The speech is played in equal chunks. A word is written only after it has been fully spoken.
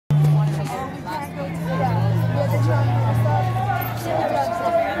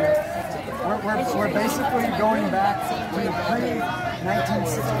we're basically going back to the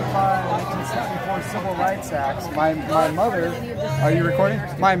pre-1965, 1964 Civil Rights Acts. My mother, are you recording?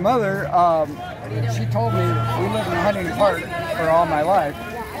 My mother, she told me we lived in Huntington Park for all my life,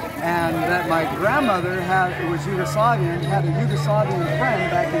 and that my grandmother was Yugoslavian, had a Yugoslavian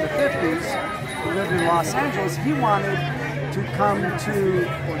friend back in the 50s who lived in Los Angeles. He wanted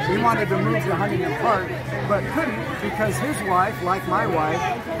to move to Huntington Park, but couldn't because his wife, like my wife,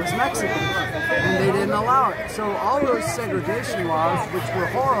 was Mexican, and they didn't allow it. So all those segregation laws, which were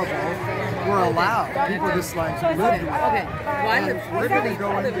horrible, were allowed. People just like lived. Okay. And we're going to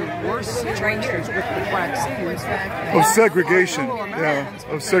go into worse situations with the vaccines. Of segregation, yeah,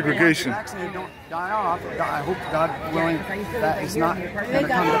 of segregation. Don't die off. I hope, God willing, that is not going to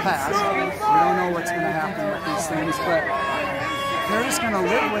come to pass. We don't know what's going to happen with these things, but they're just going to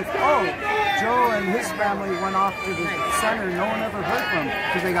live with, oh, Joe and his family went off to the center, no one ever heard from them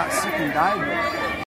because they got sick and died.